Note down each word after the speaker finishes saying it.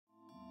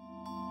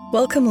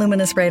Welcome,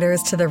 Luminous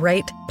Writers, to the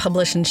Write,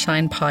 Publish, and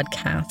Shine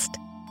podcast.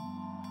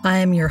 I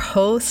am your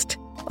host,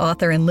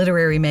 author, and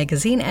literary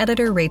magazine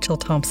editor, Rachel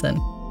Thompson.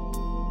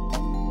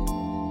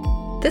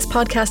 This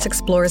podcast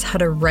explores how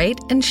to write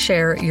and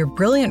share your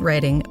brilliant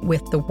writing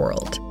with the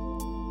world.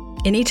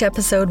 In each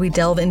episode, we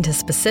delve into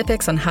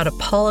specifics on how to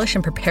polish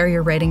and prepare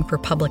your writing for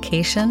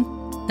publication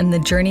and the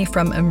journey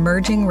from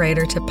emerging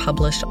writer to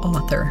published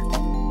author.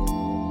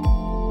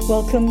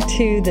 Welcome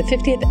to the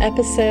 50th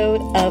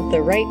episode of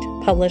the Write,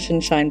 Publish,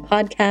 and Shine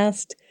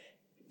podcast.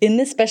 In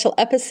this special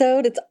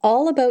episode, it's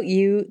all about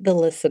you, the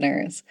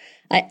listeners.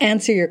 I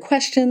answer your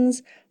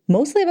questions,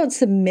 mostly about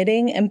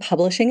submitting and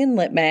publishing in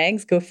lit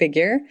mags, go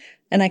figure,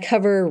 and I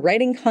cover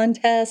writing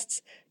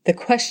contests, the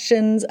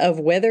questions of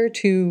whether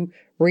to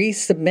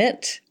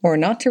resubmit or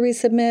not to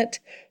resubmit,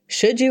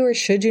 should you or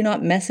should you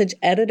not message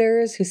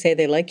editors who say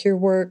they like your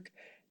work,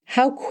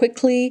 how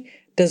quickly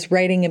does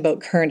writing about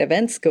current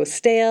events go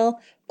stale.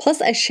 Plus,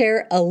 I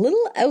share a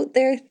little out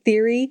there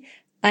theory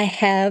I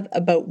have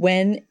about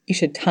when you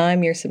should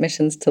time your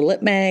submissions to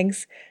lit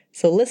mags.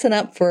 So listen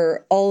up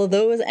for all of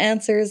those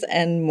answers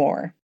and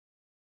more.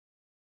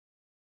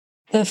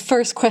 The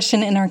first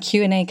question in our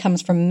Q&A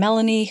comes from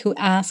Melanie, who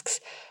asks,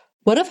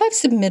 what if I've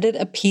submitted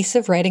a piece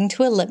of writing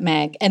to a lit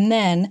mag and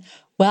then,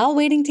 while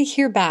waiting to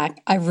hear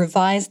back, I've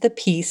revised the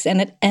piece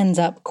and it ends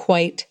up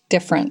quite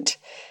different?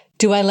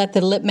 Do I let the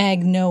lit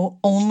mag know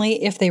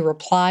only if they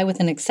reply with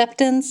an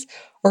acceptance,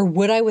 or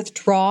would I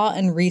withdraw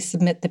and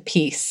resubmit the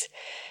piece?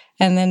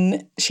 And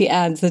then she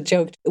adds the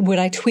joke, would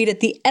I tweet at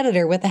the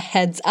editor with a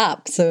heads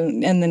up?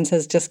 And then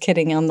says, just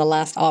kidding on the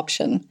last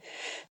option.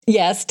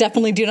 Yes,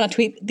 definitely do not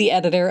tweet the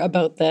editor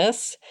about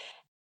this.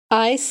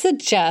 I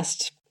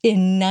suggest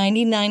in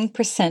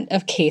 99%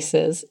 of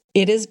cases,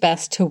 it is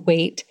best to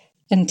wait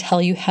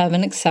until you have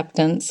an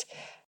acceptance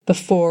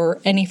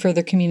before any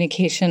further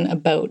communication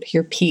about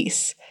your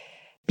piece,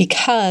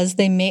 because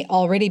they may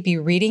already be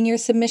reading your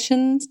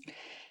submissions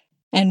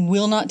and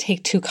will not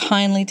take too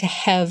kindly to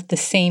have the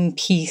same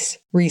piece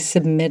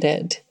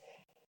resubmitted.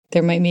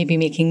 They might maybe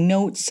making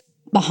notes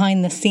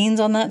behind the scenes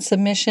on that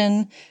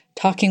submission,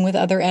 talking with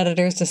other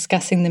editors,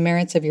 discussing the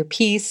merits of your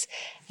piece,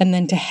 and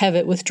then to have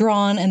it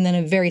withdrawn and then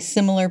a very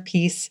similar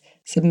piece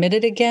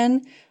submitted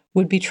again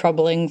would be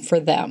troubling for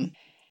them.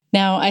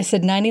 Now, I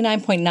said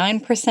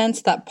 99.9%,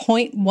 so that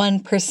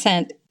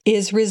 0.1%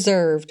 is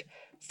reserved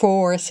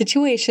for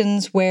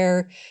situations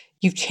where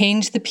you've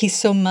changed the piece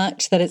so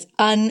much that it's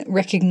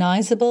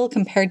unrecognizable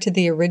compared to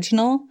the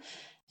original.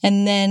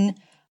 And then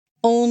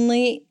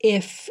only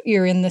if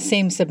you're in the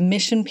same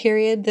submission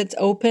period that's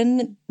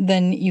open,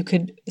 then you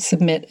could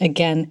submit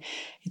again.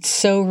 It's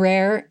so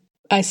rare.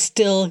 I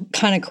still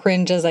kind of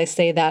cringe as I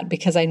say that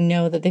because I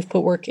know that they've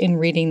put work in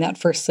reading that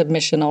first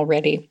submission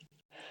already.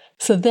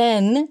 So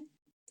then,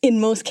 in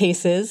most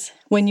cases,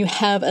 when you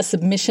have a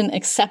submission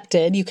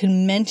accepted, you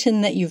can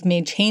mention that you've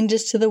made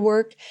changes to the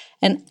work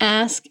and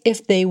ask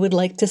if they would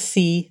like to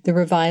see the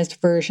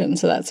revised version.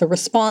 So that's a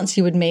response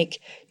you would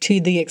make to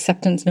the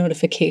acceptance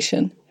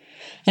notification.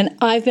 And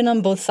I've been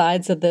on both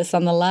sides of this.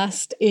 On the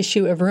last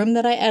issue of Room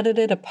that I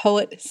edited, a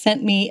poet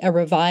sent me a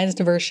revised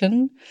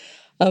version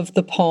of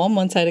the poem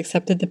once I'd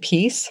accepted the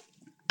piece.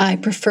 I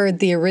preferred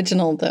the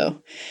original,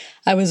 though.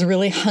 I was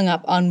really hung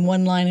up on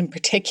one line in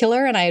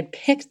particular, and I had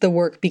picked the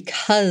work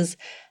because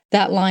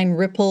that line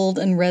rippled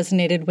and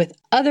resonated with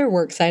other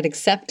works I'd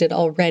accepted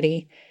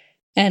already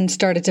and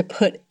started to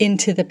put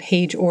into the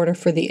page order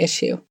for the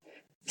issue.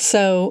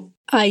 So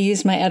I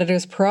used my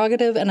editor's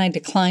prerogative and I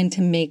declined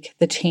to make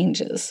the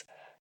changes.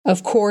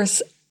 Of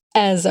course,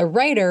 as a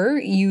writer,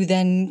 you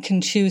then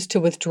can choose to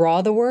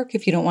withdraw the work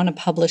if you don't want to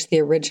publish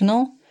the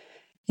original.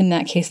 In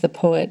that case, the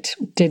poet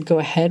did go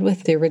ahead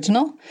with the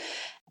original.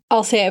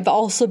 I'll say I've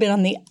also been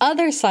on the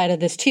other side of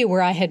this too,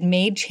 where I had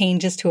made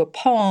changes to a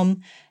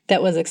poem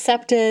that was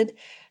accepted.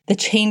 The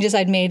changes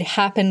I'd made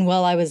happened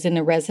while I was in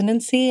a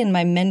residency, and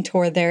my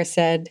mentor there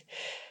said,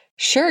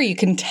 sure, you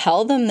can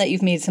tell them that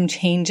you've made some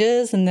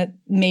changes and that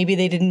maybe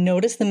they didn't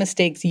notice the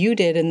mistakes you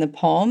did in the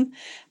poem,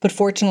 but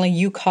fortunately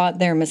you caught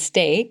their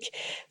mistake.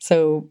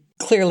 So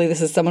clearly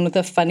this is someone with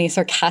a funny,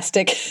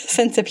 sarcastic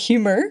sense of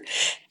humor.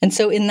 And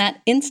so in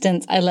that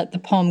instance, I let the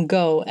poem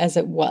go as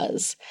it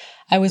was.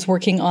 I was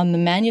working on the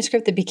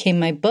manuscript that became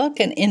my book,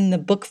 and in the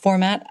book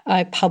format,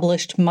 I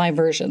published my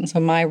version. So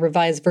my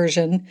revised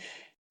version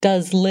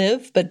does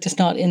live, but just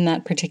not in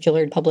that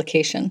particular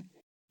publication.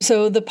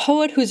 So the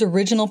poet whose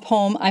original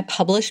poem I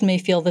published may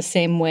feel the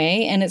same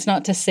way, and it's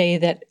not to say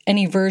that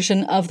any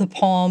version of the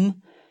poem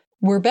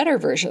were better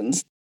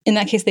versions. In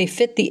that case, they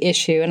fit the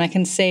issue, and I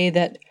can say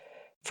that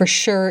for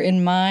sure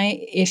in my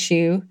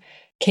issue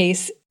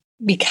case,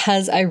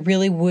 because I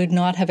really would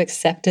not have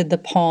accepted the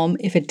poem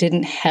if it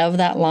didn't have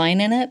that line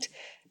in it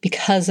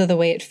because of the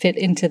way it fit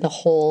into the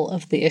whole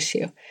of the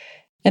issue.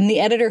 And the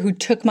editor who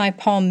took my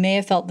poem may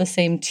have felt the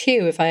same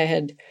too if I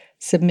had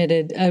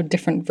submitted a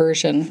different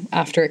version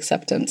after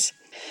acceptance.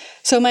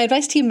 So my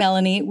advice to you,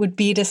 Melanie, would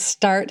be to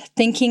start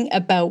thinking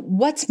about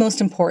what's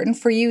most important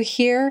for you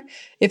here,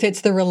 if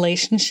it's the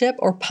relationship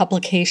or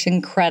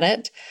publication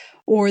credit,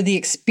 or the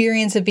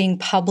experience of being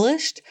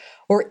published,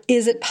 or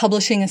is it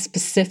publishing a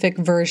specific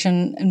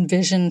version and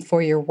vision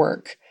for your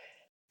work?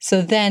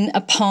 So then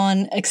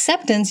upon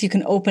acceptance, you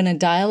can open a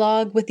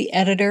dialogue with the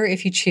editor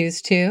if you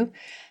choose to,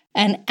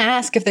 and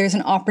ask if there's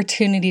an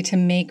opportunity to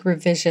make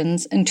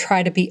revisions and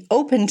try to be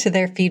open to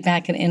their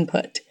feedback and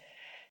input.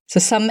 So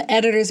some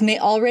editors may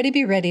already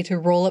be ready to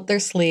roll up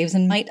their sleeves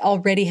and might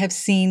already have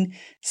seen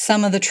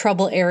some of the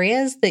trouble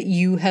areas that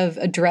you have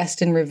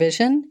addressed in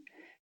revision.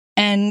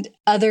 And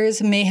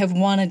others may have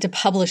wanted to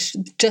publish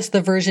just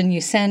the version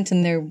you sent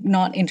and they're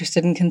not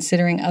interested in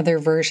considering other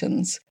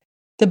versions.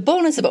 The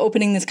bonus of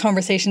opening this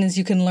conversation is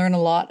you can learn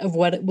a lot of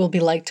what it will be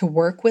like to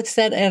work with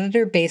said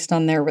editor based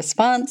on their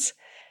response.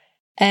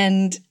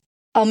 And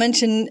I'll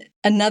mention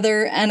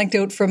another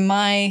anecdote from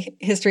my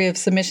history of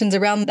submissions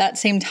around that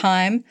same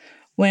time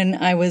when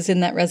I was in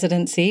that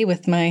residency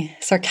with my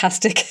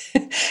sarcastic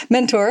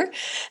mentor.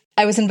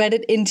 I was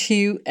invited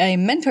into a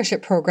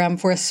mentorship program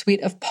for a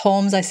suite of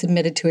poems I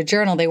submitted to a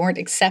journal. They weren't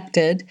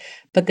accepted,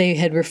 but they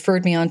had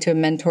referred me on to a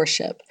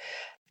mentorship.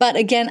 But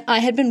again, I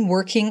had been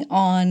working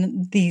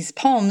on these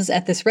poems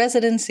at this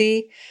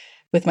residency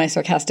with my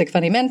sarcastic,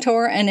 funny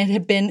mentor, and it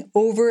had been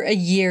over a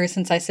year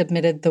since I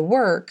submitted the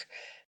work.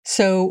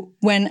 So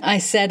when I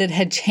said it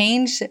had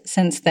changed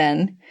since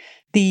then,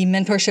 the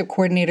mentorship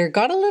coordinator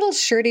got a little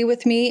shirty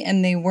with me,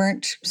 and they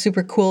weren't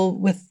super cool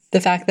with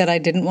the fact that I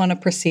didn't want to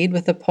proceed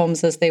with the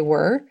poems as they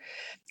were.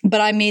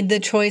 But I made the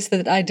choice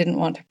that I didn't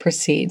want to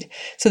proceed.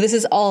 So this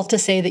is all to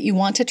say that you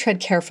want to tread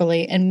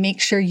carefully and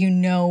make sure you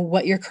know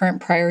what your current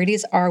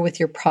priorities are with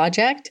your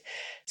project.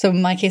 So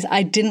in my case,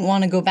 I didn't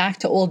want to go back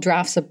to old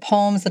drafts of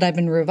poems that I've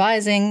been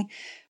revising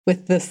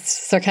with this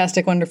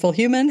sarcastic, wonderful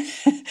human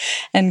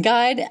and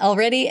guide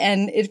already.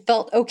 And it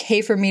felt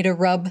okay for me to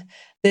rub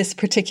this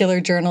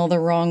particular journal the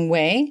wrong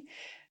way.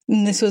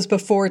 And this was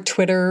before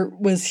Twitter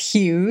was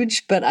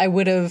huge, but I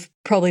would have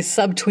probably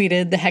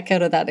subtweeted the heck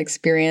out of that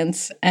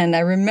experience. And I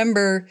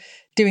remember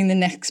doing the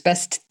next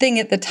best thing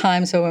at the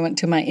time. So I went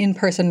to my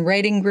in-person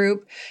writing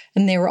group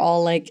and they were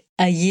all like,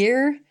 a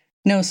year?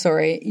 No,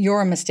 sorry,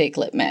 you're a mistake,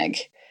 LitMag.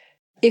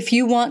 If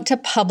you want to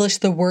publish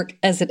the work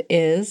as it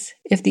is,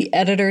 if the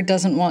editor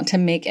doesn't want to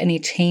make any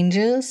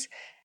changes,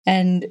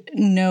 and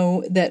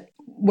know that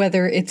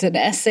whether it's an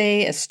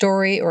essay, a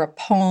story, or a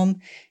poem,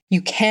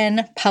 you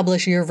can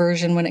publish your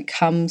version when it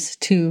comes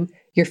to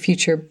your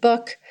future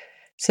book.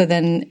 So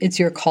then it's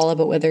your call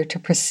about whether to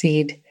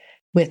proceed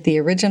with the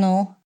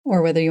original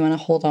or whether you want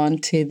to hold on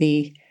to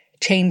the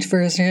changed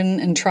version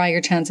and try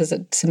your chances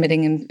at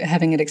submitting and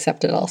having it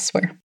accepted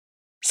elsewhere.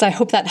 So I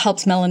hope that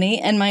helps, Melanie.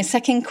 And my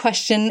second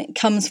question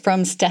comes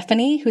from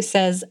Stephanie, who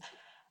says,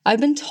 I've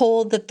been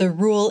told that the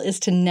rule is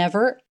to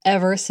never,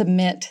 ever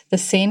submit the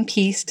same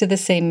piece to the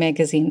same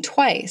magazine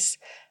twice.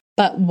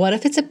 But what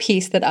if it's a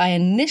piece that I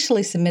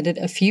initially submitted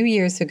a few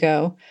years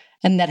ago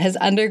and that has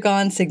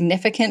undergone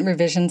significant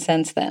revision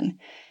since then?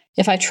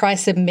 If I try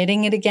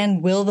submitting it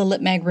again, will the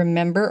LitMag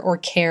remember or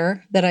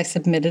care that I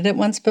submitted it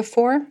once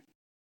before?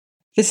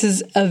 This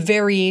is a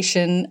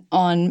variation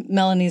on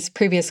Melanie's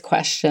previous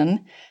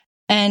question.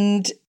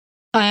 And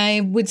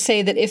I would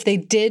say that if they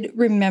did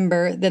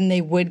remember, then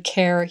they would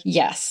care,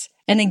 yes.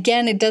 And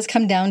again, it does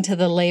come down to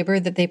the labor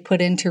that they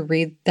put in to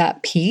read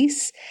that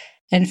piece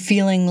and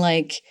feeling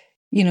like,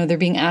 they're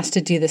being asked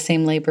to do the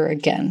same labor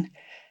again.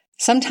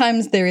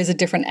 Sometimes there is a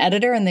different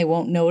editor and they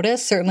won't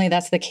notice. Certainly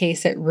that's the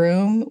case at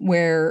Room,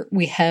 where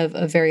we have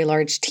a very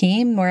large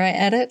team where I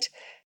edit.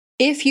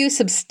 If you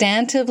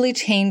substantively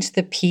change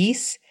the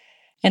piece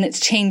and it's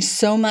changed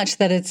so much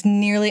that it's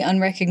nearly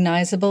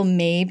unrecognizable,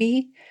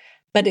 maybe,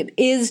 but it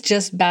is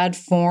just bad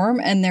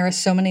form, and there are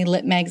so many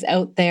LitMags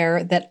out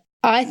there that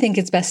I think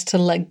it's best to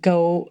let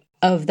go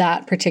of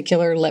that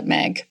particular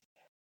LitMag.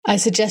 I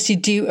suggest you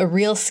do a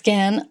real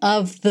scan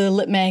of the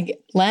LitMag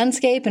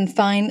landscape and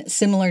find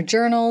similar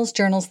journals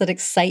that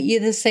excite you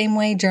the same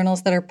way,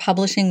 journals that are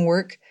publishing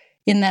work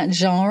in that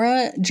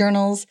genre,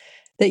 journals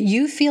that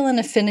you feel an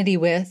affinity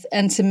with,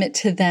 and submit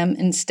to them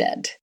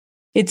instead.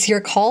 It's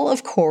your call,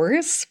 of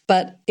course,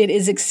 but it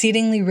is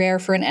exceedingly rare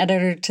for an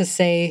editor to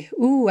say,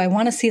 ooh, I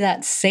want to see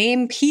that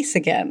same piece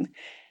again.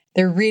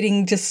 They're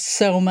reading just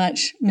so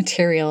much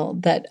material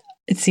that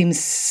it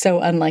seems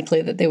so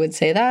unlikely that they would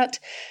say that.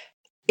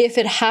 If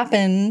it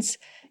happens,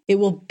 it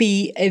will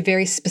be a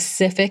very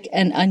specific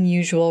and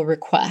unusual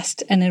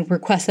request, and a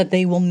request that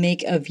they will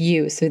make of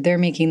you. So they're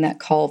making that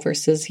call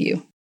versus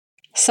you.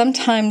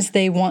 Sometimes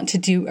they want to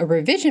do a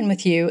revision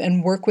with you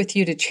and work with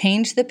you to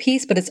change the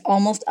piece, but it's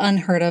almost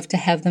unheard of to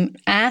have them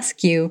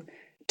ask you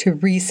to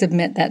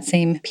resubmit that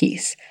same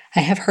piece.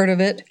 I have heard of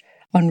it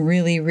on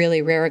really,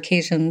 really rare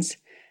occasions,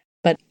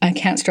 but I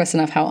can't stress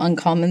enough how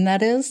uncommon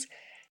that is.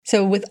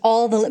 So with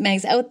all the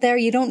LitMags out there,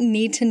 you don't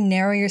need to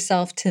narrow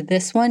yourself to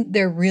this one.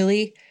 There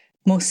really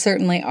most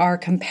certainly are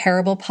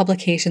comparable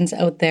publications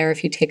out there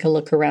if you take a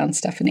look around,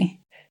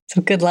 Stephanie.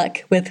 So good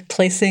luck with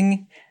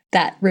placing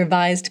that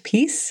revised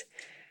piece.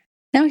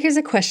 Now here's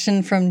a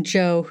question from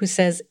Joe, who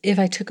says, if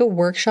I took a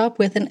workshop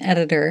with an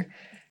editor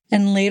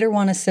and later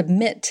want to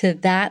submit to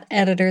that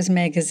editor's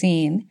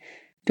magazine,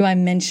 do I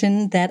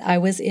mention that I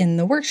was in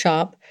the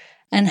workshop?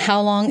 And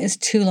how long is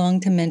too long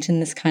to mention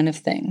this kind of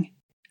thing?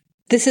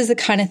 This is the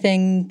kind of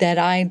thing that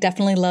I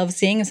definitely love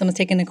seeing if someone's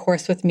taking a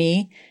course with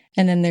me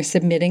and then they're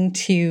submitting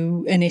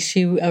to an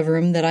issue of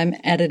Room that I'm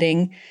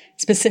editing,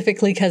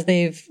 specifically because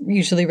they've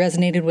usually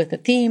resonated with a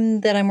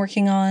theme that I'm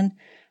working on.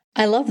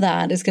 I love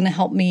that. It's going to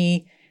help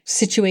me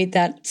situate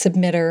that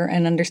submitter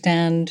and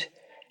understand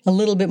a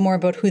little bit more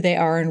about who they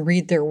are and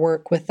read their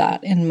work with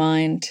that in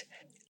mind.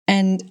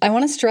 And I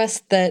want to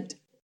stress that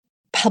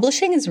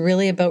publishing is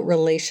really about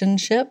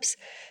relationships.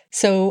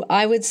 So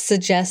I would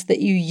suggest that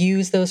you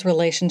use those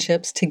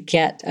relationships to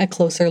get a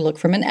closer look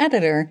from an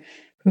editor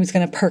who's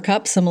going to perk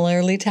up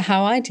similarly to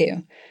how I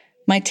do.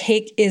 My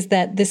take is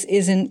that this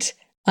isn't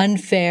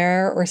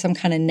unfair or some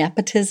kind of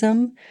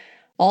nepotism.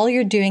 All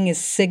you're doing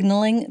is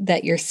signaling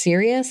that you're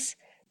serious,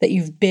 that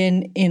you've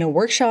been in a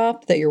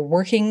workshop, that you're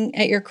working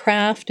at your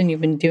craft and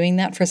you've been doing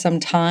that for some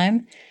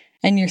time,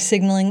 and you're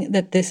signaling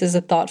that this is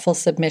a thoughtful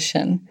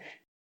submission.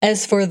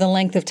 As for the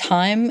length of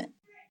time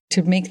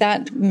to make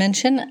that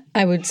mention,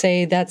 I would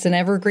say that's an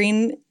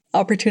evergreen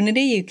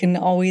opportunity. You can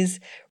always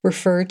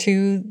refer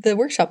to the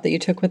workshop that you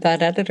took with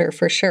that editor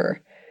for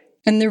sure.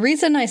 And the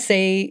reason I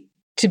say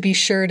to be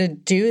sure to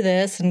do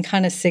this and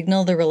kind of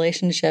signal the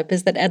relationship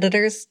is that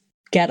editors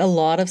get a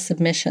lot of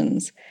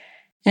submissions.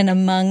 And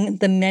among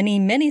the many,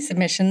 many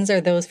submissions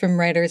are those from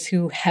writers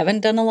who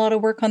haven't done a lot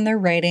of work on their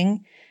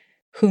writing,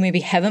 who maybe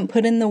haven't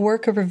put in the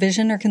work of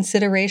revision or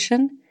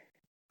consideration.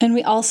 And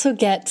we also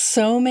get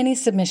so many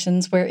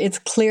submissions where it's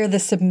clear the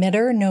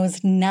submitter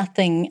knows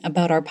nothing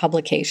about our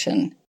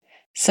publication.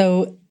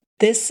 So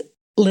this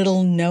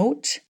little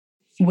note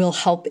will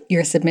help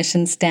your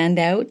submission stand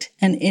out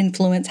and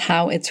influence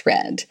how it's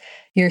read.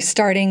 You're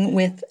starting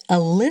with a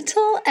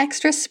little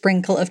extra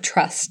sprinkle of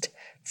trust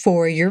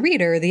for your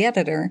reader, the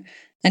editor.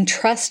 And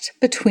trust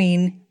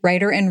between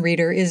writer and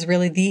reader is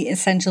really the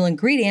essential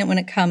ingredient when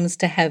it comes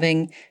to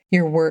having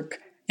your work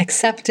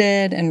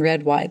accepted and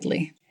read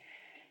widely.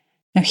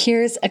 Now,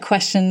 here's a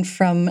question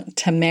from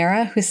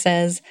Tamara who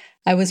says,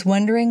 I was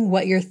wondering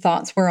what your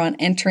thoughts were on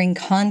entering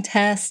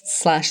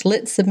contests /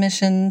 lit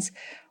submissions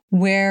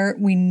where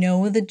we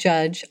know the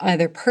judge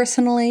either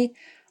personally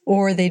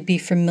or they'd be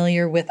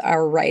familiar with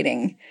our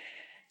writing.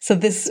 So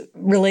this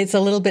relates a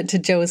little bit to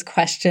Joe's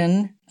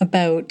question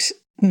about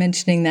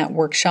mentioning that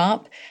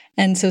workshop.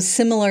 And so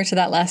similar to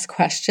that last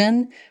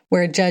question,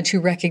 where a judge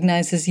who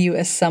recognizes you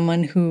as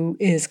someone who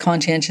is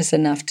conscientious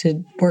enough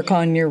to work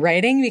on your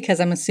writing, because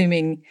I'm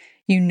assuming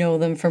you know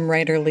them from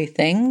writerly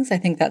things. I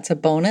think that's a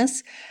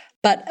bonus.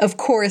 But of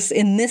course,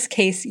 in this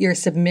case, your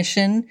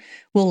submission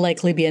will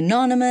likely be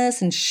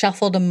anonymous and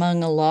shuffled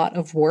among a lot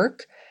of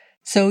work.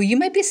 So you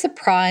might be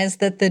surprised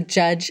that the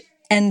judge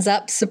ends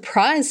up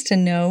surprised to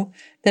know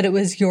that it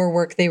was your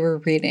work they were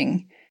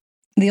reading.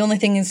 The only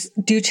thing is,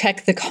 do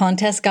check the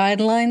contest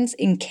guidelines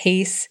in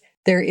case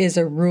there is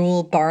a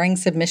rule barring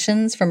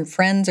submissions from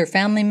friends or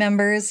family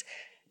members,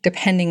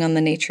 depending on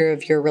the nature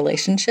of your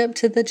relationship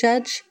to the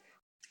judge.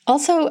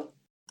 Also,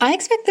 I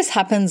expect this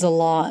happens a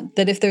lot,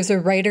 that if there's a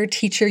writer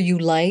teacher you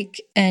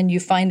like and you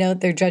find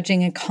out they're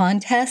judging a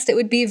contest, it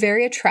would be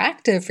very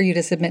attractive for you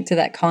to submit to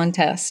that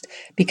contest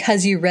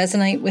because you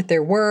resonate with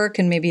their work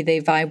and maybe they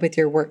vibe with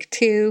your work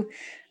too.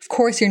 Of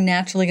course, you're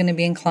naturally going to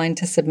be inclined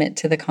to submit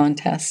to the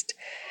contest.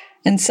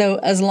 And so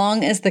as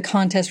long as the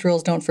contest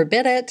rules don't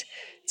forbid it,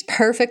 it's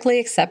perfectly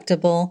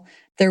acceptable.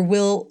 There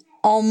will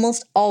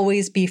almost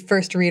always be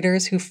first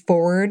readers who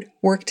forward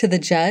work to the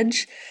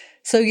judge.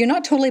 So you're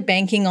not totally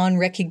banking on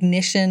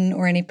recognition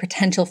or any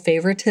potential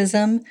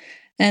favoritism.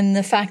 And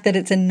the fact that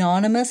it's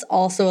anonymous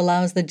also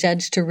allows the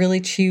judge to really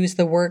choose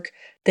the work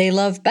they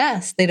love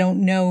best. They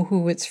don't know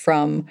who it's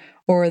from,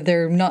 or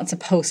they're not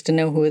supposed to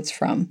know who it's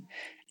from.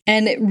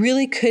 And it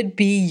really could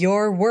be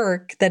your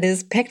work that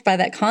is picked by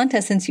that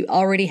contest since you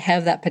already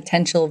have that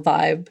potential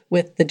vibe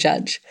with the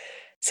judge.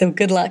 So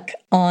good luck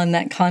on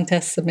that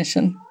contest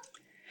submission.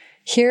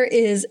 Here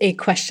is a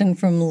question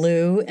from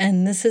Lou,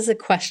 and this is a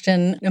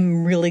question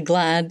I'm really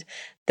glad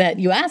that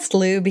you asked,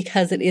 Lou,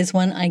 because it is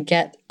one I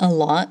get a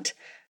lot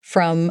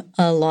from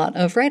a lot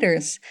of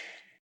writers.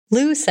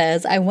 Lou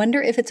says, I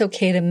wonder if it's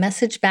okay to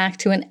message back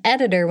to an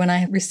editor when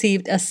I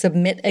received a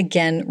submit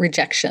again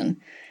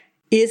rejection.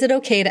 Is it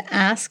okay to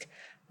ask,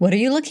 what are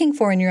you looking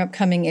for in your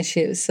upcoming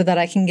issues so that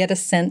I can get a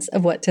sense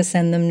of what to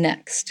send them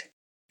next?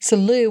 So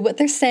Lou, what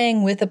they're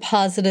saying with a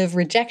positive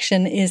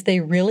rejection is they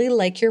really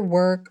like your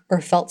work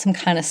or felt some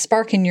kind of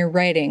spark in your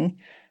writing,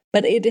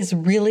 but it is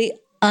really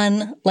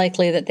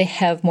unlikely that they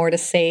have more to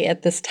say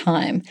at this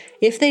time.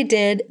 If they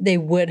did, they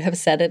would have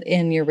said it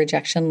in your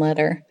rejection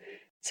letter.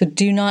 So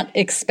do not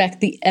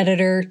expect the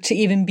editor to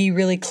even be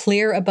really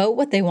clear about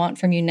what they want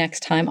from you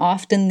next time.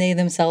 Often they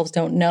themselves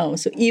don't know.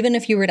 So even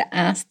if you were to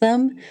ask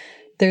them,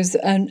 there's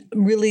a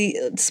really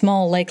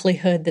small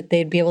likelihood that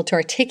they'd be able to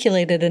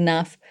articulate it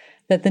enough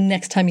that the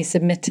next time you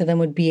submit to them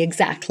would be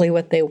exactly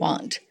what they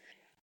want.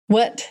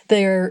 What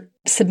their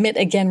submit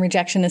again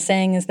rejection is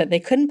saying is that they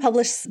couldn't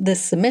publish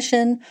this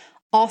submission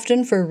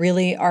often for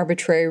really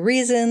arbitrary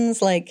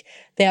reasons, like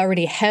they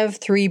already have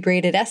 3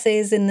 braided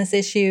essays in this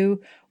issue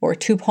or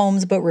 2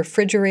 poems about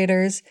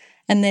refrigerators,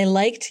 and they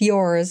liked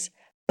yours,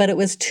 but it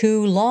was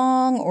too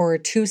long or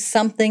too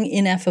something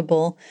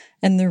ineffable,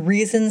 and the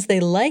reasons they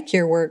like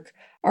your work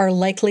are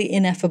likely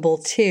ineffable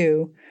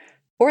too.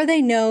 Or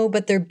they know,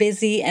 but they're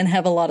busy and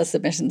have a lot of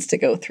submissions to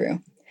go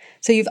through.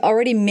 So you've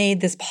already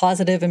made this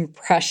positive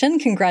impression.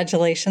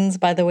 Congratulations,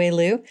 by the way,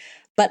 Lou.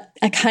 But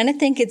I kind of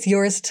think it's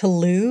yours to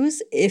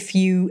lose if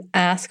you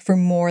ask for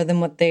more than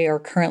what they are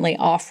currently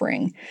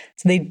offering.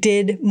 So they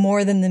did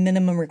more than the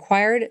minimum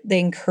required. They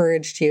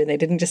encouraged you. They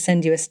didn't just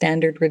send you a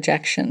standard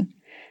rejection.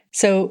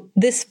 So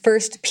this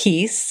first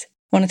piece,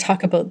 I want to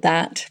talk about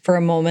that for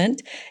a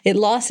moment. It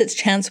lost its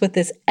chance with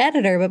this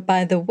editor, but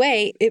by the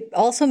way, it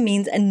also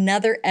means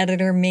another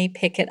editor may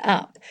pick it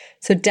up.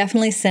 So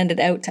definitely send it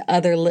out to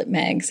other lit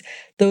mags.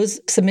 Those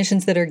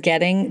submissions that are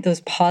getting those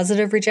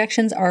positive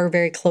rejections are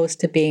very close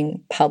to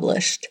being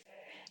published.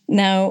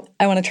 Now,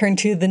 I want to turn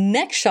to the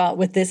next shot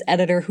with this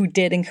editor who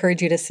did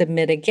encourage you to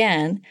submit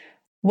again.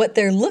 What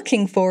they're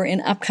looking for in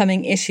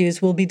upcoming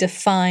issues will be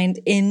defined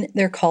in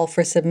their call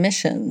for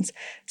submissions.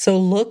 So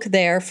look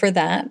there for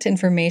that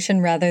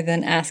information rather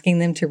than asking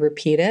them to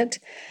repeat it.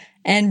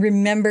 And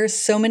remember,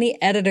 so many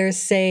editors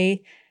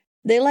say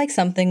they like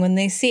something when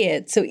they see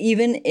it. So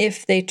even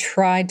if they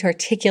tried to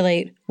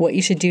articulate what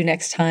you should do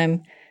next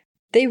time,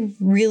 they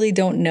really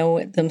don't know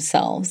it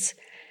themselves.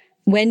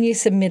 When you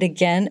submit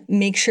again,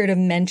 make sure to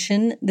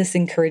mention this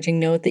encouraging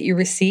note that you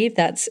received.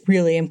 That's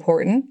really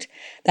important.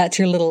 That's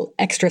your little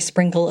extra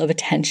sprinkle of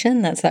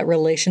attention. That's that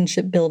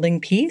relationship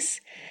building piece.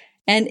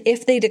 And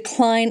if they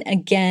decline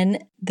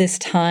again this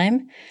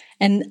time,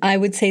 and I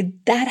would say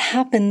that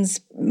happens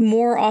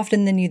more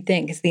often than you'd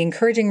think, is the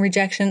encouraging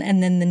rejection,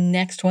 and then the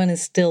next one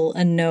is still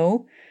a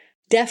no,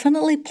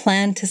 definitely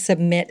plan to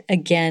submit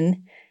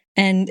again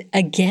and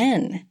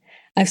again.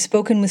 I've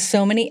spoken with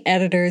so many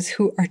editors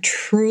who are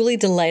truly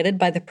delighted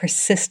by the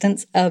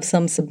persistence of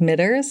some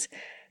submitters.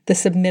 The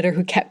submitter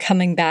who kept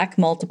coming back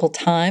multiple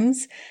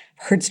times,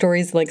 heard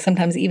stories like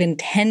sometimes even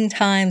 10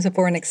 times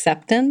before an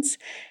acceptance.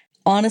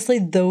 Honestly,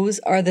 those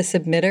are the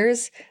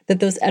submitters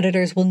that those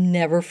editors will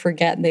never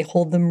forget, and they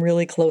hold them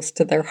really close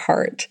to their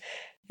heart.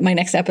 My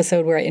next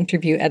episode where I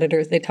interview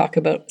editors, they talk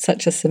about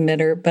such a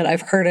submitter, but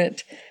I've heard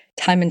it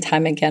time and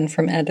time again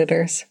from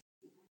editors.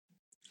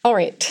 All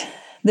right.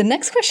 The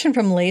next question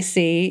from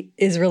Lacey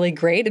is really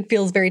great. It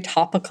feels very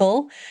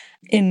topical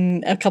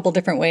in a couple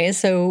different ways.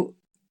 So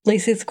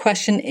Lacey's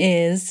question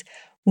is,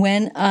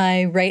 when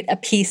I write a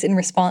piece in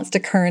response to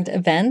current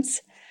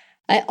events,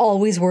 I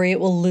always worry it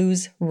will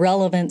lose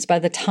relevance by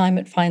the time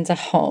it finds a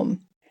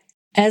home.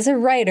 As a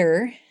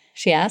writer,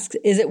 she asks,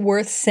 is it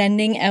worth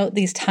sending out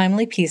these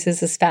timely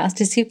pieces as fast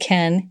as you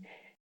can,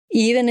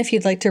 even if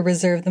you'd like to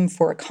reserve them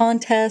for a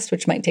contest,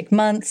 which might take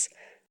months,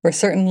 or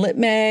certain lit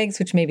mags,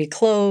 which may be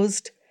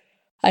closed?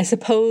 I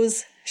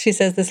suppose, she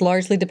says, this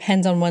largely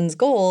depends on one's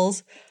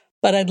goals,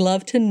 but I'd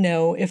love to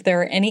know if there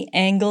are any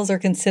angles or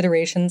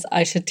considerations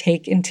I should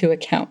take into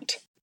account.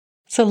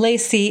 So,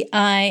 Lacey,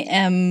 I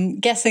am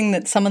guessing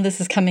that some of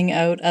this is coming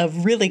out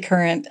of really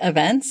current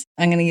events.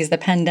 I'm going to use the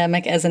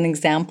pandemic as an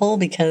example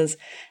because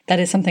that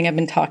is something I've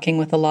been talking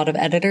with a lot of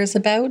editors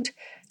about.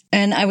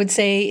 And I would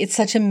say it's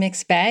such a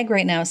mixed bag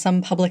right now.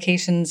 Some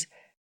publications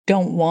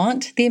don't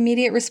want the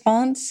immediate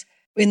response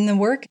in the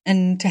work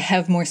and to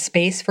have more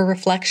space for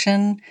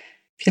reflection.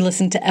 If you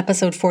listen to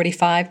episode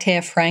 45,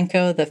 Taya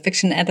Franco, the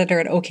fiction editor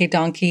at OK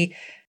Donkey,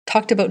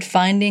 talked about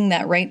finding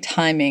that right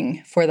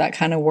timing for that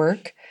kind of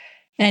work.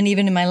 And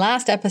even in my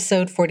last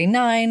episode,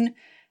 49,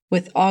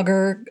 with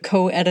Augur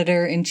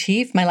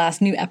co-editor-in-chief, my last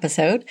new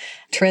episode,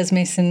 Therese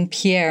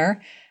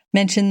Mason-Pierre,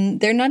 mentioned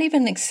they're not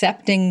even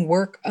accepting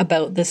work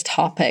about this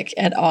topic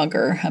at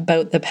Augur,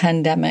 about the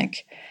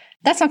pandemic.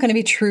 That's not going to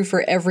be true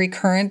for every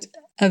current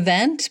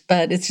event,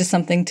 but it's just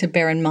something to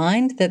bear in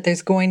mind that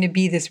there's going to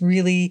be this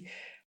really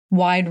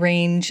wide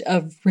range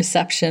of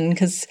reception,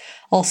 because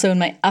also in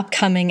my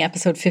upcoming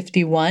episode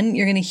 51,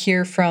 you're going to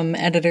hear from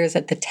editors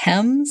at the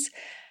Thames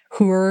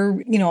who are,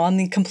 on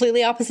the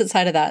completely opposite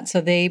side of that. So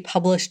they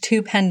published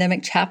 2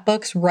 pandemic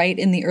chapbooks right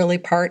in the early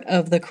part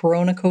of the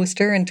Corona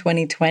coaster in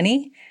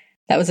 2020.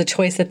 That was a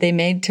choice that they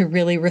made to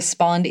really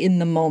respond in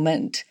the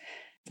moment.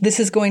 This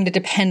is going to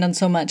depend on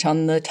so much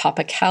on the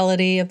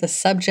topicality of the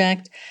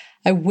subject.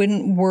 I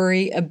wouldn't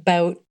worry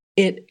about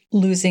it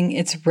losing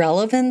its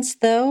relevance,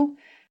 though,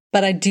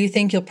 but I do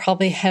think you'll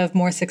probably have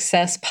more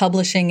success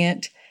publishing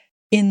it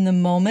in the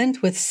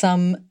moment with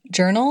some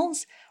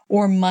journals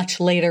or much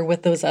later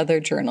with those other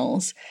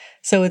journals.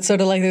 So it's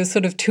sort of like those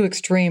sort of 2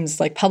 extremes,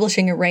 like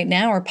publishing it right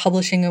now or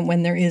publishing it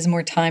when there is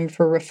more time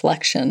for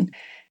reflection.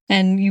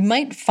 And you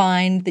might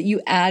find that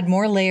you add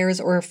more layers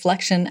or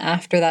reflection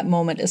after that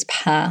moment is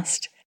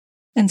passed.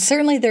 And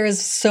certainly there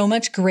is so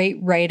much great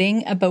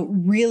writing about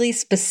really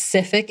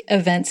specific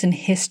events in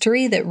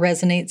history that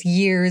resonates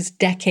years,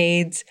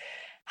 decades,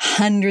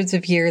 hundreds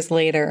of years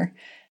later.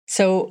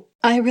 So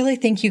I really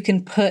think you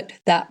can put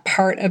that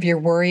part of your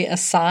worry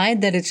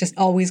aside, that it's just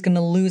always going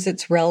to lose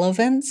its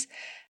relevance,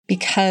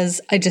 because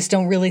I just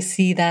don't really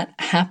see that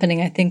happening.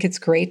 I think it's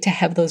great to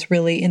have those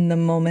really in the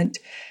moment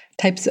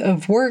types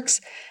of works.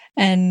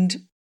 And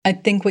I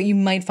think what you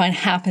might find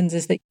happens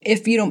is that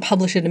if you don't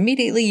publish it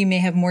immediately, you may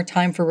have more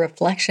time for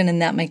reflection,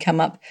 and that may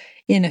come up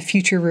in a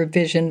future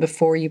revision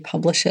before you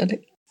publish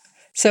it.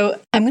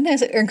 So I'm going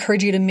to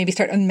encourage you to maybe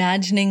start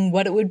imagining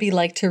what it would be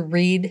like to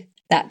read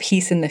that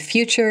piece in the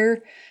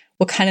future,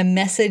 what kind of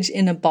message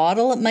in a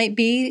bottle it might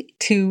be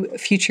to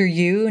future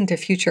you and to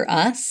future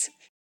us.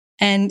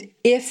 And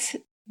if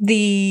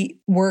the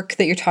work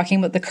that you're talking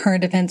about, the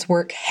current events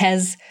work,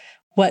 has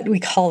what we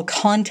call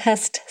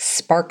contest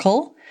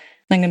sparkle,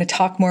 and I'm going to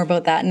talk more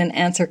about that in an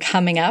answer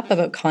coming up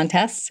about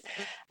contests,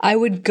 I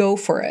would go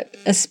for it,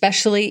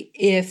 especially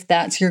if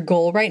that's your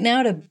goal right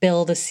now, to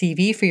build a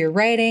CV for your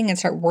writing and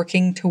start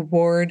working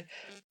toward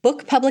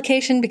book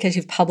publication because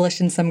you've published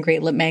in some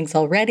great lit mags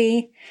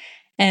already.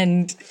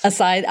 And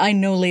aside, I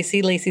know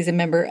Lacey. Lacey's a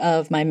member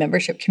of my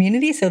membership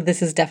community, so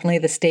this is definitely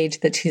the stage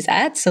that she's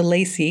at. So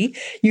Lacey,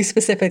 you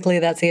specifically,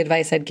 that's the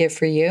advice I'd give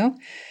for you.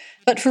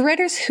 But for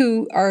writers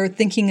who are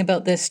thinking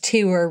about this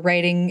too, or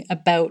writing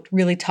about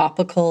really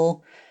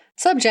topical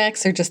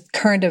subjects or just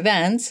current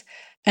events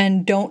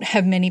and don't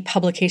have many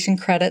publication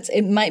credits,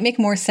 it might make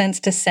more sense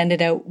to send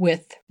it out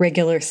with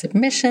regular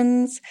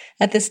submissions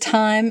at this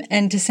time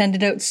and to send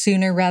it out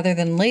sooner rather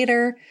than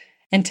later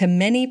and to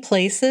many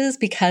places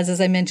because,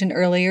 as I mentioned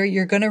earlier,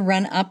 you're going to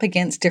run up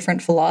against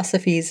different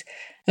philosophies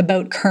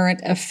about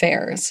current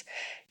affairs.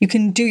 You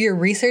can do your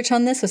research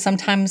on this, so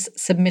sometimes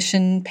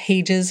submission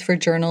pages for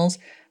journals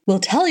will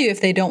tell you if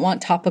they don't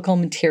want topical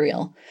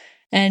material.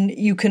 And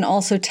you can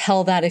also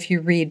tell that if you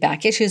read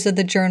back issues of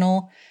the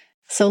journal,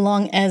 so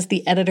long as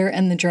the editor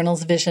and the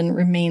journal's vision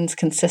remains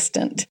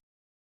consistent.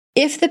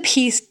 If the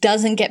piece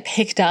doesn't get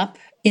picked up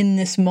in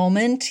this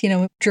moment,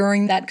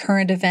 during that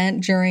current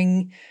event,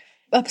 during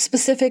a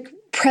specific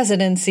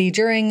presidency,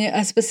 during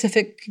a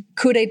specific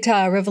coup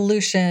d'etat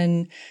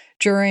revolution,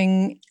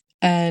 during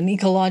an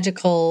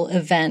ecological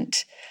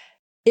event,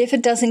 if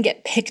it doesn't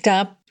get picked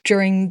up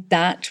during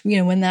that,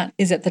 when that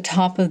is at the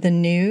top of the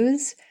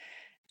news,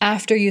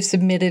 after you've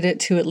submitted it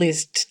to at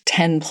least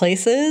 10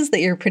 places that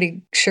you're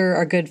pretty sure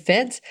are good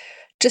fits,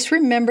 just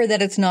remember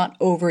that it's not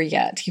over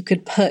yet. You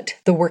could put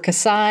the work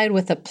aside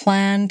with a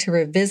plan to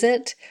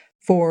revisit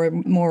for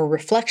more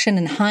reflection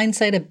and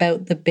hindsight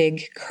about the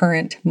big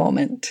current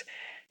moment.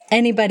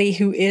 Anybody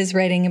who is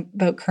writing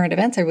about current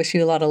events, I wish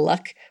you a lot of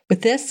luck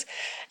with this.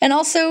 And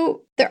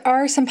also, there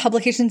are some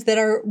publications that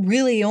are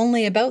really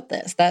only about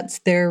this. That's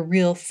their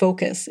real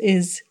focus,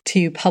 is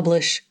to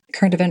publish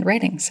current event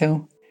writing.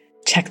 So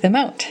check them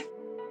out.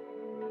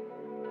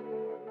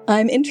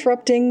 I'm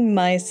interrupting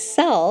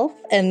myself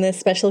and this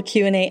special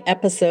Q&A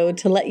episode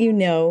to let you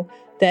know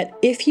that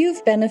if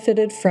you've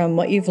benefited from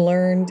what you've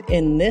learned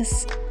in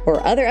this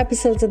or other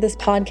episodes of this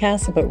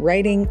podcast about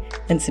writing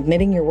and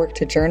submitting your work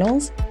to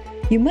journals,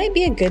 you might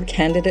be a good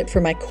candidate for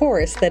my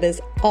course that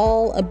is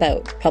all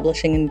about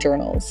publishing in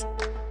journals.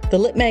 The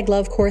Lit Mag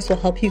Love course will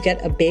help you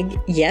get a big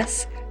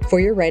yes for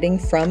your writing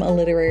from a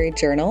literary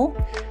journal.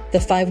 The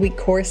 5-week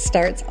course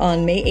starts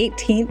on May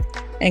 18th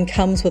and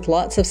comes with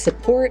lots of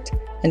support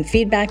and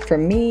feedback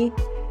from me.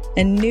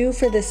 And new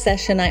for this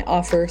session, I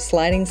offer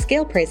sliding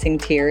scale pricing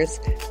tiers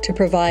to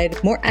provide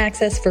more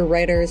access for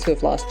writers who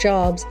have lost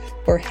jobs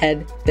or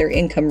had their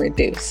income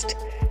reduced.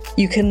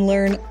 You can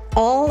learn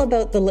all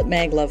about the Lit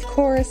Mag Love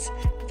course,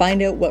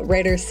 find out what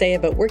writers say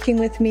about working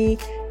with me,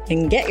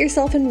 and get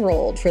yourself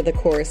enrolled for the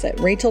course at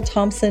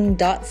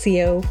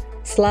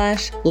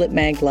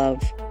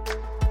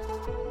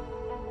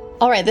rachelthompson.co/litmaglove.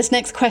 All right, this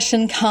next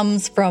question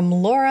comes from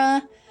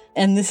Laura,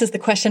 and this is the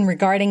question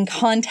regarding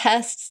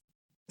contests.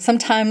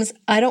 Sometimes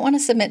I don't want to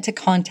submit to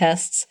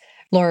contests,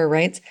 Laura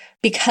writes,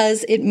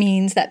 because it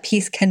means that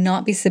piece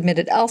cannot be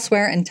submitted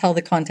elsewhere until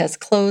the contest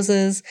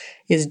closes,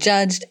 is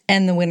judged,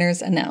 and the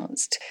winner's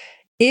announced.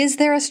 Is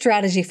there a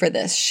strategy for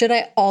this? Should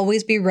I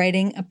always be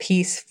writing a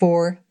piece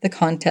for the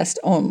contest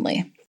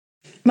only?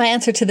 My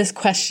answer to this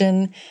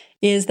question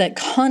is that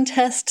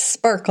contest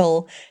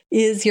sparkle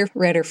is your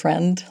writer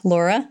friend,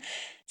 Laura.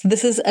 So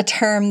this is a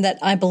term that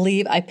I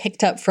believe I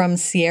picked up from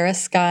Sierra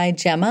Sky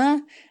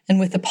Gemma, and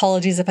with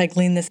apologies if I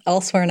gleaned this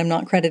elsewhere and I'm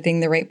not crediting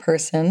the right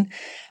person.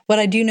 What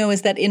I do know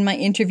is that in my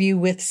interview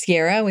with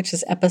Sierra, which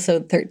is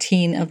episode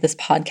 13 of this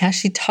podcast,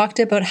 she talked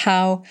about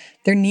how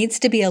there needs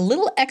to be a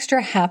little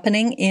extra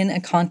happening in a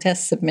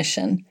contest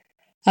submission.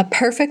 A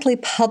perfectly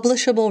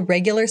publishable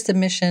regular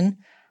submission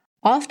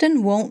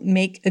often won't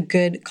make a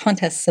good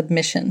contest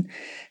submission.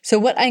 So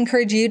what I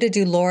encourage you to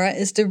do, Laura,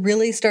 is to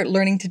really start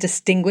learning to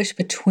distinguish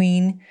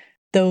between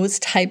those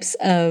types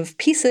of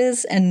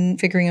pieces and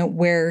figuring out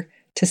where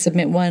to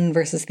submit one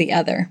versus the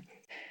other.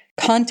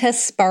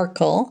 Contest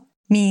sparkle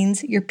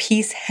means your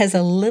piece has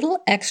a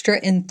little extra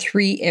in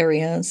 3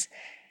 areas.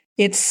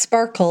 It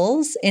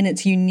sparkles in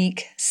its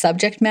unique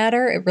subject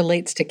matter. It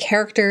relates to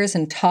characters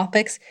and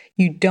topics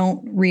you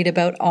don't read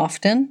about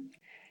often.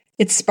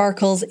 It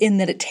sparkles in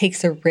that it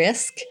takes a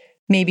risk.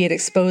 Maybe it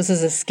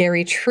exposes a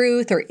scary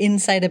truth or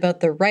insight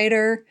about the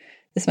writer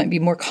This might be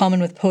more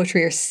common with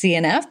poetry or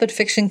CNF, but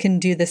fiction can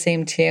do the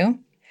same too.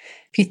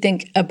 If you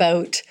think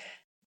about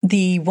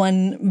the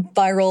one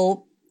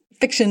viral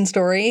fiction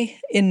story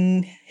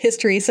in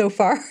history so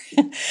far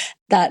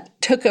that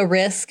took a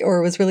risk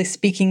or was really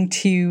speaking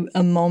to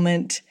a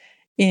moment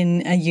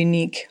in a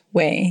unique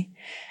way.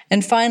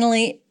 And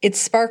finally, it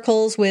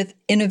sparkles with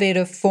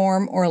innovative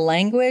form or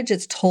language.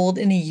 It's told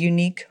in a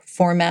unique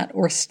format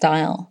or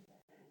style.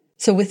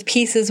 So with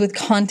pieces with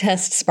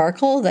contest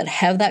sparkle that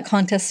have that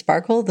contest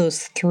sparkle,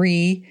 those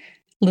 3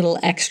 little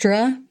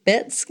extra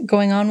bits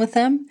going on with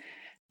them,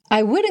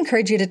 I would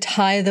encourage you to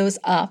tie those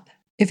up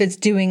if it's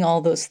doing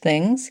all those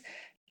things.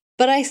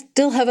 But I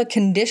still have a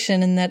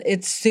condition in that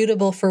it's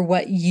suitable for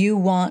what you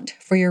want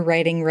for your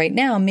writing right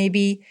now.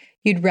 Maybe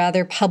you'd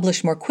rather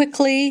publish more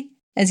quickly.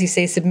 As you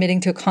say, submitting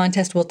to a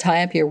contest will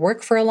tie up your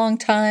work for a long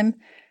time.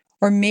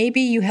 Or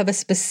maybe you have a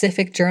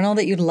specific journal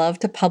that you'd love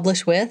to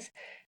publish with,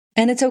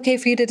 and it's okay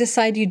for you to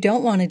decide you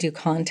don't want to do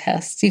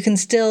contests. You can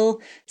still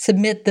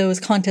submit those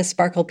contest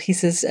sparkle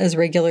pieces as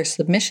regular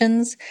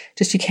submissions,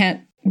 just you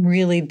can't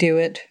really do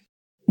it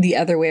the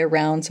other way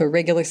around. So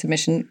regular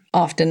submission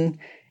often,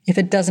 if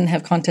it doesn't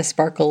have contest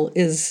sparkle,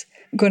 is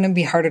going to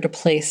be harder to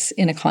place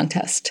in a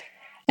contest.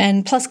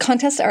 And plus,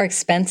 contests are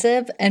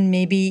expensive, and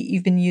maybe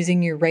you've been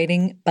using your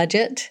writing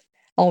budget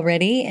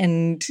already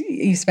and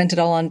you spent it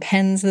all on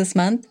pens this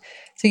month.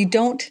 So you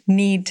don't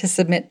need to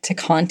submit to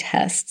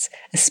contests,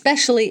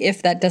 especially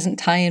if that doesn't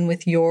tie in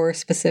with your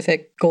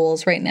specific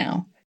goals right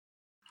now.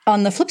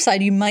 On the flip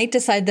side, you might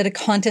decide that a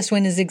contest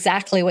win is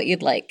exactly what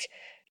you'd like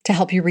to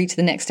help you reach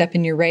the next step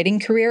in your writing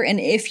career. And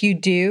if you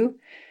do,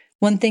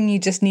 one thing you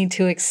just need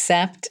to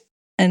accept,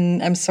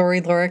 and I'm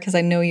sorry, Laura, because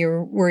I know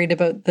you're worried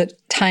about the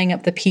tying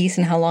up the piece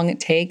and how long it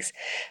takes,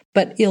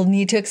 but you'll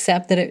need to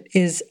accept that it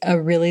is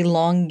a really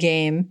long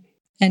game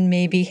and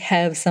maybe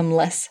have some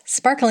less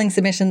sparkling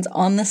submissions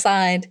on the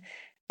side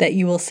that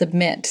you will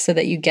submit so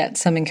that you get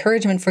some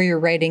encouragement for your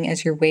writing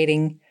as you're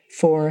waiting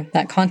for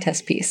that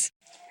contest piece.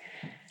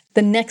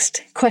 The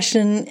next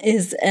question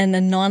is an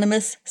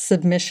anonymous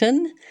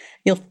submission.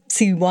 You'll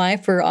see why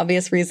for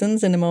obvious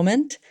reasons in a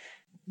moment.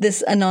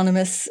 This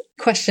anonymous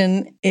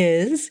question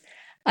is,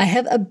 I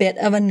have a bit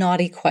of a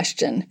naughty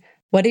question.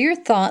 What are your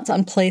thoughts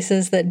on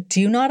places that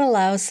do not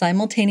allow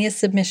simultaneous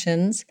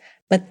submissions,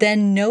 but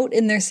then note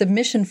in their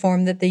submission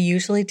form that they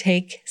usually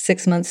take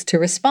 6 months to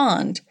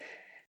respond?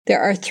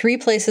 There are 3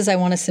 places I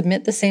want to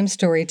submit the same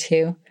story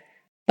to,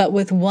 but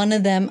with one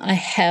of them, I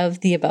have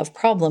the above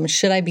problem.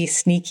 Should I be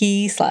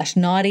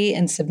sneaky/naughty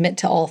and submit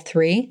to all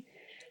 3?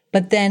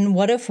 But then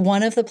what if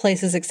one of the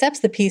places accepts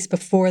the piece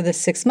before the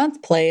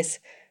 6-month place?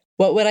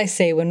 What would I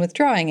say when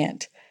withdrawing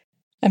it?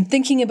 I'm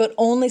thinking about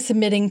only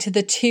submitting to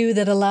the 2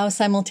 that allow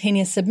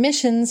simultaneous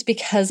submissions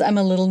because I'm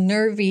a little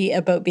nervy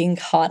about being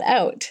caught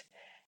out.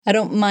 I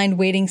don't mind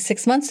waiting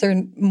 6 months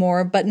or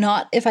more, but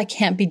not if I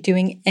can't be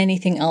doing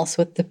anything else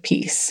with the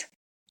piece.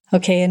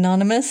 Okay,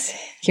 Anonymous,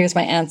 here's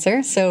my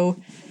answer. So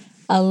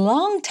a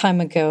long time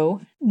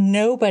ago,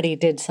 nobody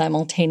did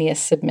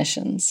simultaneous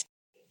submissions.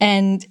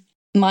 And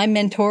my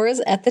mentors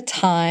at the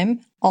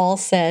time all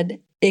said,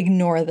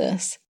 ignore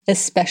this,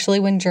 especially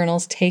when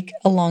journals take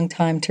a long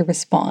time to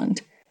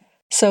respond.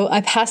 So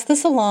I pass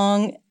this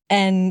along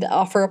and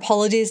offer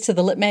apologies to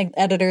the LitMag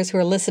editors who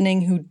are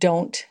listening who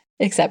don't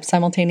accept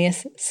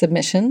simultaneous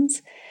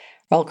submissions.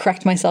 I'll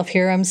correct myself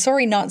here. I'm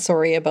sorry, not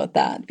sorry about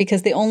that,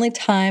 because the only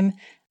time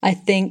I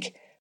think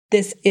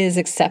this is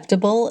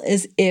acceptable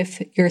is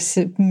if you're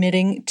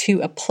submitting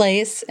to a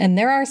place, and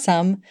there are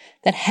some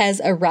that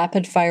has a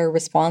rapid fire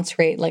response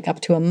rate, like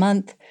up to a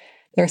month.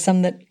 There are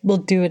some that will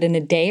do it in a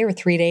day or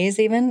 3 days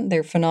even.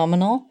 They're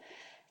phenomenal.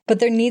 But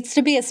there needs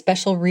to be a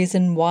special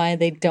reason why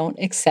they don't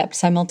accept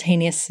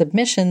simultaneous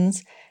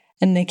submissions,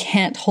 and they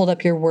can't hold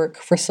up your work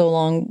for so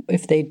long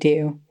if they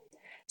do.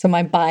 So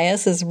my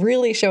bias is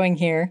really showing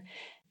here.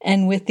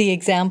 And with the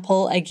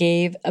example I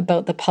gave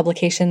about the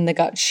publication that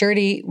got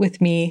shirty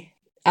with me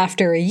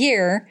after a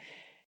year,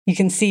 you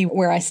can see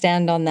where I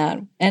stand on that.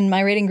 And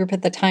my rating group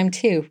at the time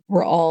too,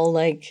 we're all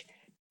like,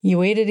 you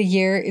waited a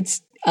year,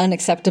 it's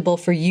unacceptable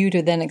for you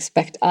to then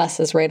expect us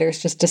as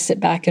writers just to sit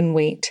back and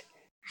wait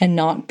and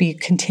not be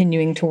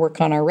continuing to work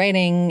on our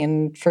writing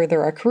and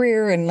further our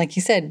career. And like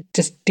you said,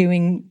 just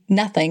doing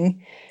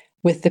nothing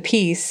with the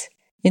piece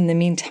in the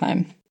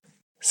meantime.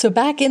 So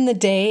back in the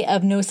day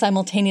of no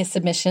simultaneous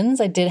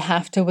submissions, I did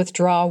have to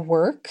withdraw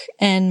work,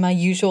 and my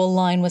usual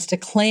line was to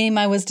claim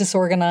I was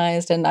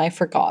disorganized and I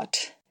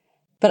forgot.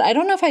 But I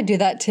don't know if I do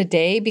that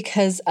today,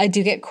 because I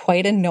do get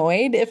quite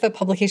annoyed if a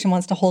publication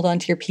wants to hold on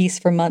to your piece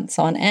for months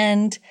on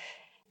end,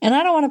 and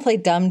I don't want to play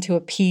dumb to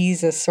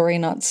appease a sorry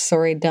not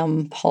sorry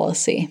dumb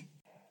policy.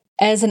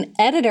 As an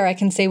editor, I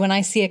can say when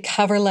I see a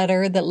cover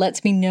letter that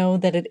lets me know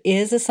that it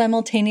is a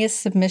simultaneous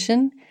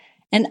submission,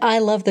 and I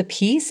love the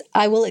piece,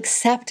 I will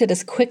accept it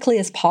as quickly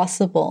as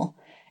possible.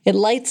 It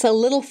lights a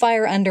little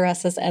fire under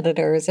us as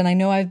editors, and I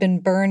know I've been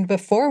burned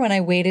before when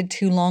I waited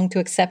too long to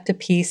accept a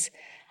piece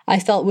I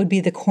felt would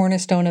be the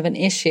cornerstone of an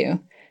issue.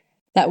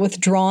 That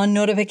withdrawn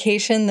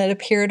notification that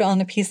appeared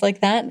on a piece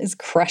like that is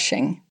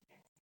crushing.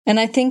 And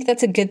I think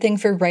that's a good thing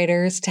for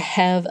writers to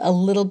have a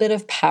little bit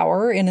of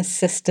power in a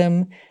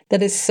system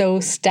that is so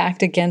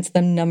stacked against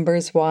them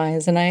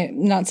numbers-wise. And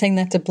I'm not saying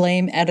that to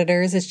blame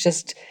editors. It's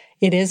just,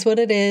 it is what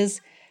it is.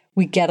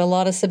 We get a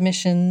lot of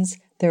submissions.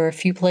 There are a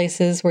few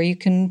places where you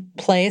can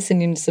place,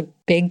 and it's a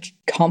big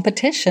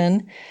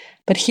competition.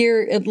 But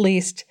here, at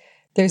least,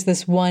 there's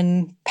this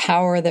one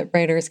power that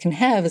writers can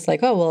have. It's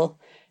like, oh, well,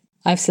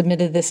 I've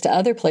submitted this to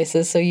other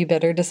places, so you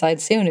better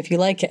decide soon if you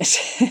like it.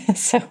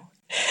 So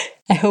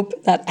I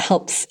hope that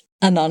helps,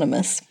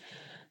 Anonymous.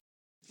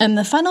 And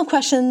the final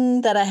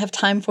question that I have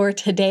time for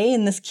today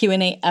in this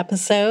Q&A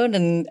episode,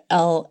 and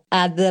I'll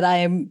add that I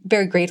am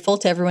very grateful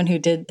to everyone who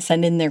did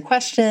send in their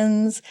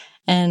questions,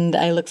 and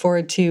I look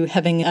forward to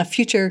having a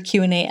future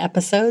Q&A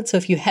episode. So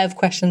if you have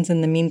questions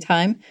in the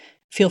meantime,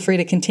 feel free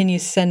to continue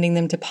sending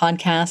them to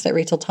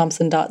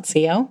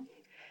podcast@rachelthompson.co.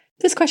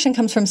 This question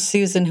comes from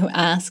Susan, who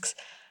asks,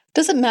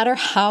 does it matter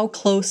how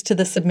close to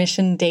the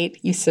submission date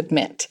you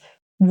submit?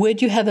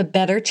 Would you have a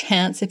better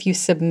chance if you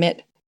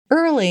submit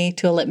early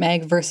to a Lit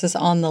Mag versus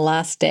on the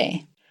last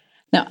day?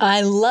 Now, I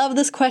love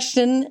this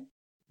question,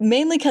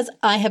 mainly because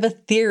I have a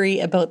theory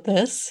about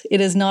this. It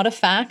is not a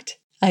fact.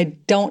 I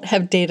don't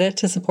have data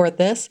to support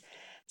this.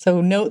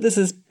 So note, this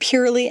is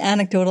purely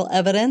anecdotal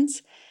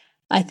evidence.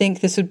 I think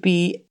this would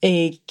be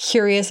a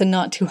curious and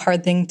not too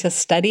hard thing to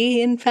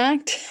study, in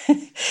fact.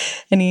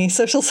 Any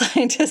social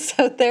scientists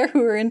out there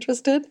who are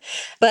interested?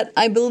 But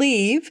I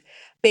believe,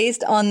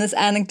 based on this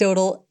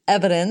anecdotal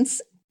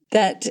evidence,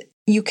 that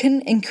you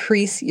can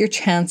increase your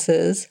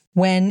chances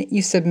when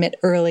you submit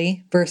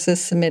early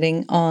versus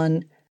submitting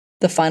on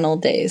the final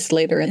days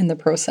later in the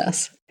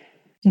process.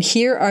 And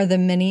here are the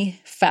many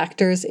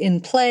factors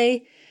in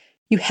play.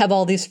 You have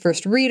all these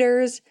first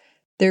readers.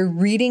 They're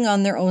reading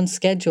on their own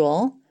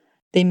schedule.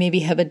 They maybe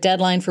have a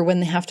deadline for when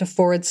they have to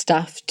forward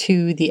stuff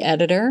to the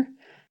editor.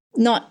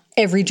 Not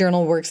every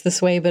journal works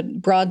this way,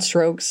 but broad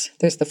strokes,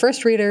 there's the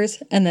first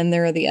readers, and then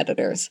there are the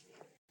editors.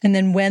 And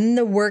then when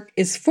the work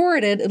is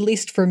forwarded, at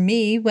least for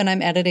me, when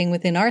I'm editing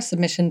within our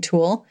submission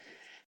tool,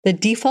 the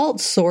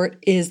default sort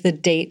is the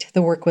date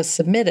the work was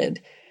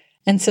submitted.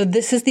 And so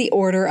this is the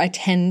order I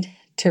tend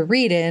to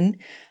read in,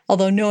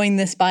 although knowing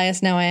this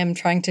bias now, I am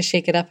trying to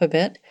shake it up a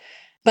bit.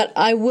 But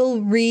I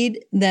will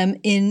read them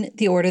in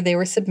the order they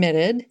were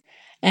submitted.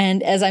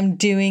 And as I'm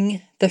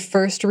doing the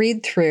first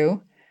read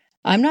through,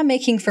 I'm not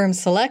making firm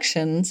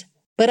selections,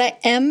 but I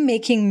am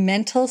making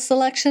mental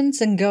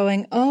selections and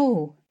going,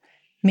 oh,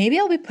 maybe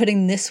I'll be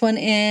putting this one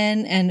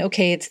in, and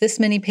okay, it's this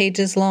many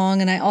pages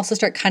long. And I also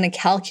start kind of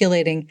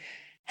calculating,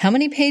 how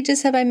many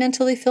pages have I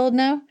mentally filled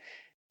now?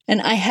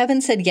 And I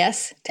haven't said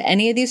yes to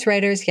any of these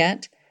writers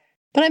yet,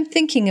 but I'm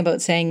thinking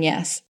about saying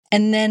yes.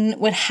 And then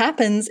what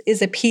happens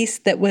is a piece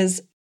that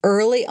was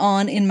early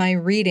on in my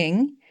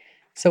reading,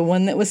 so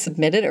one that was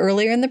submitted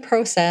earlier in the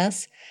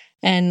process,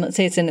 and let's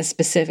say it's in a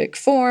specific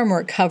form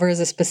or it covers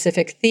a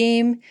specific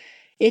theme,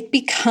 it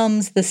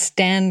becomes the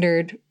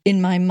standard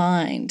in my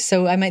mind.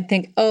 So I might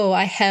think, oh,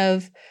 I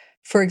have,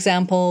 for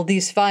example,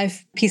 these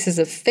 5 pieces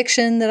of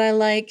fiction that I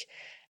like,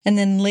 and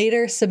then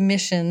later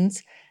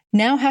submissions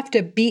now have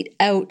to beat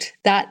out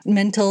that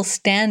mental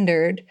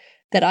standard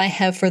that I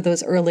have for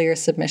those earlier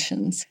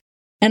submissions.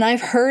 And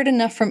I've heard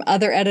enough from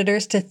other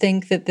editors to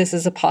think that this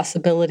is a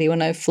possibility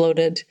when I've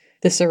floated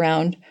this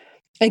around.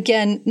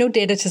 Again, no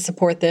data to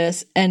support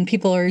this, and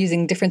people are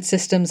using different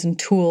systems and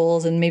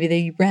tools, and maybe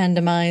they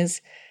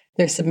randomize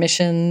their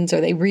submissions or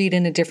they read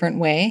in a different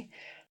way.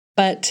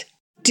 But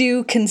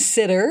do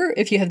consider,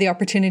 if you have the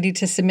opportunity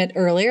to submit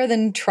earlier,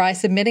 then try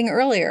submitting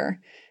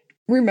earlier.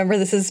 Remember,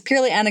 this is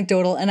purely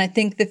anecdotal, and I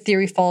think the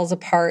theory falls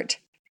apart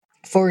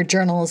for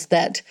journals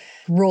that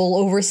roll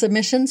over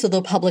submissions. So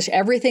they'll publish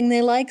everything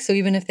they like. So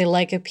even if they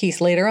like a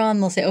piece later on,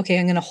 they'll say, okay,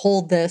 I'm going to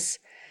hold this.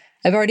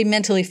 I've already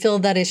mentally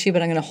filled that issue,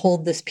 but I'm going to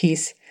hold this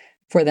piece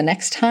for the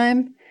next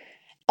time.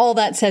 All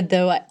that said,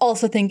 though, I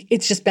also think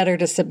it's just better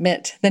to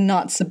submit than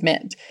not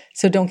submit.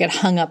 So don't get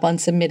hung up on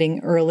submitting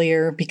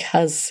earlier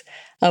because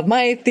of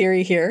my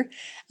theory here.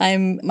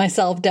 I'm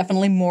myself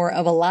definitely more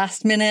of a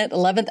last minute,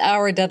 11th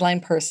hour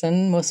deadline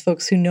person. Most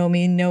folks who know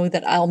me know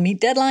that I'll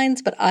meet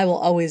deadlines, but I will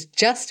always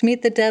just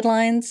meet the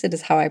deadlines. It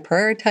is how I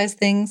prioritize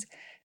things.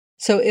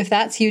 So if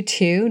that's you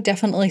too,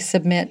 definitely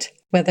submit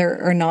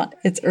whether or not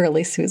it's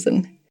early,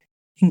 Susan.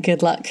 And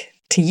good luck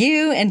to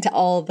you and to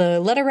all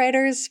the letter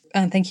writers.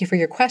 Thank you for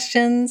your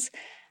questions.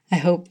 I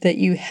hope that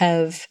you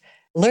have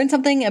learned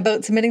something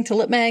about submitting to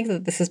Lit Mag,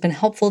 that this has been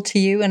helpful to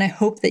you, and I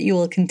hope that you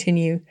will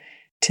continue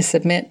to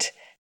submit,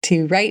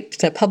 to write,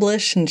 to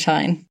publish, and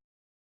shine.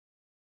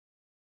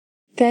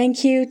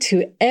 Thank you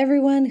to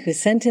everyone who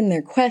sent in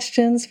their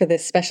questions for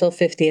this special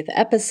 50th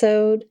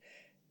episode.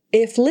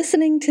 If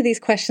listening to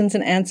these questions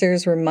and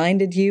answers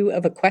reminded you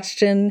of a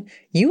question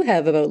you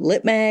have about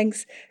Lit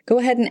Mags, go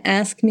ahead and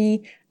ask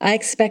me. I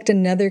expect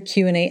another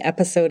Q&A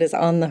episode is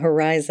on the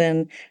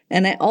horizon,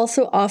 and I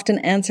also often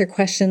answer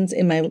questions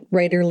in my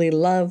Writerly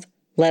Love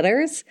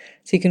letters,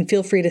 so you can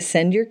feel free to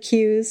send your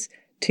cues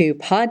to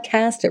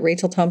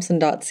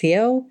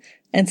podcast@rachelthompson.co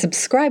and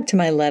subscribe to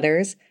my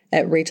letters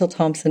at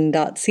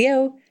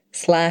rachelthompson.co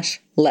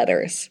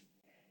 /letters.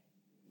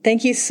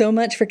 Thank you so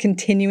much for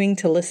continuing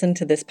to listen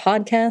to this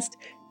podcast.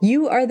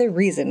 You are the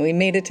reason we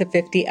made it to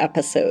 50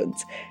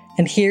 episodes.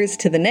 And here's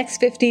to the next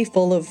 50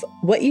 full of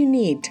what you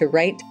need to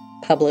write,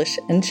 publish,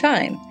 and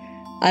shine.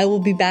 I will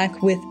be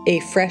back with a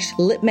fresh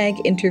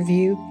LitMag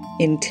interview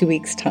in 2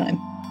 weeks' time.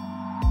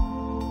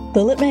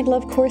 The LitMag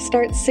Love course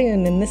starts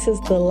soon, and this is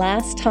the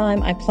last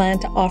time I plan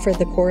to offer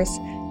the course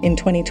in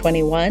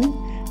 2021.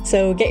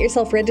 So get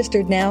yourself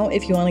registered now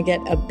if you want to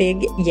get a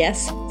big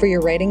yes for your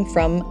writing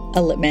from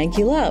a LitMag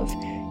you love.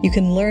 You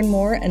can learn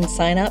more and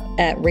sign up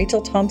at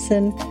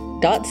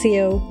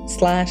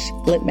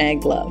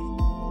rachelthompson.co/litmaglove.